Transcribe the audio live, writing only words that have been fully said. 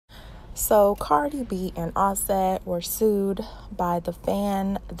So Cardi B and Offset were sued by the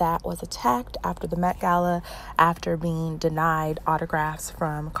fan that was attacked after the Met Gala after being denied autographs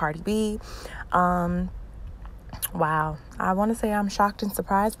from Cardi B. Wow. I want to say I'm shocked and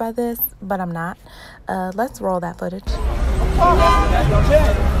surprised by this, but I'm not. Let's roll that footage.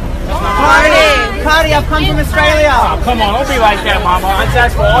 Cardi, I've come from Australia. Oh, come on, don't be like that, mama. I just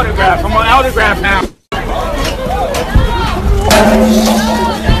asked for autograph. I'm on autograph now.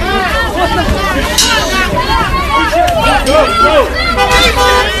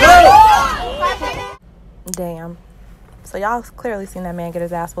 Damn. So y'all clearly seen that man get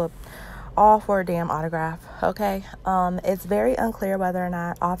his ass whooped, all for a damn autograph. Okay. It's very unclear whether or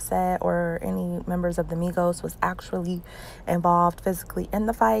not Offset or any members of the Migos was actually involved physically in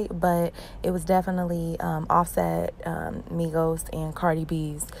the fight, but it was definitely Offset, Migos, and Cardi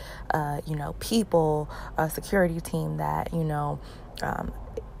B's people, a security team that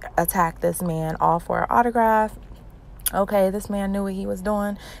attacked this man, all for an autograph. Okay, this man knew what he was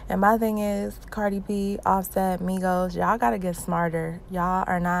doing. And my thing is, Cardi B, Offset, Migos, y'all gotta get smarter. Y'all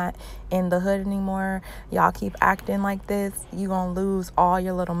are not in the hood anymore. Y'all keep acting like this, you gonna lose all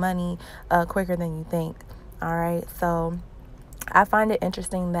your little money quicker than you think. All right, so I find it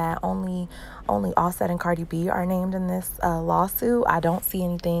interesting that only Offset and Cardi B are named in this lawsuit. I don't see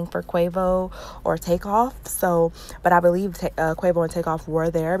anything for Quavo or Takeoff. So, but I believe Quavo and Takeoff were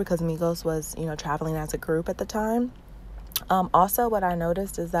there because Migos was, traveling as a group at the time. Also, what I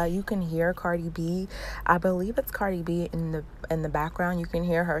noticed is that you can hear Cardi B. I believe it's Cardi B in the background. You can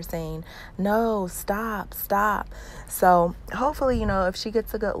hear her saying, "No, stop." So hopefully, if she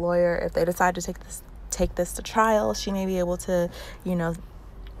gets a good lawyer, if they decide to take this to trial, she may be able to,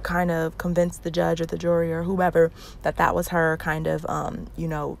 kind of convince the judge or the jury or whoever that was her kind of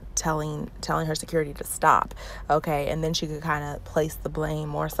telling her security to stop. Okay, and then she could kind of place the blame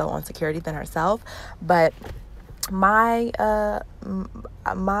more so on security than herself. But my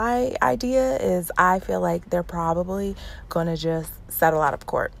idea is, I feel like they're probably gonna just settle out of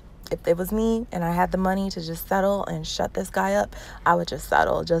court. If it was me and I had the money to just settle and shut this guy up, I would just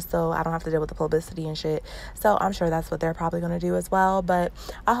settle, just so I don't have to deal with the publicity and shit. So I'm sure that's what they're probably going to do as well. But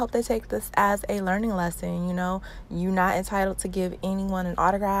I hope they take this as a learning lesson. You're not entitled to give anyone an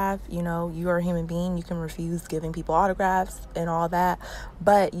autograph. You're a human being. You can refuse giving people autographs and all that.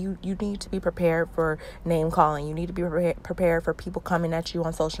 But you need to be prepared for name calling. You need to be prepared for people coming at you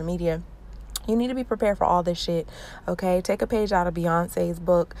on social media. You need to be prepared for all this shit, okay? Take a page out of Beyonce's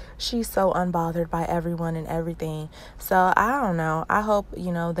book. She's so unbothered by everyone and everything. So, I don't know. I hope,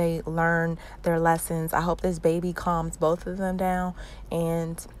 they learn their lessons. I hope this baby calms both of them down.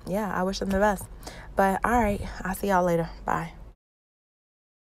 And, yeah, I wish them the best. But, all right. I'll see y'all later. Bye.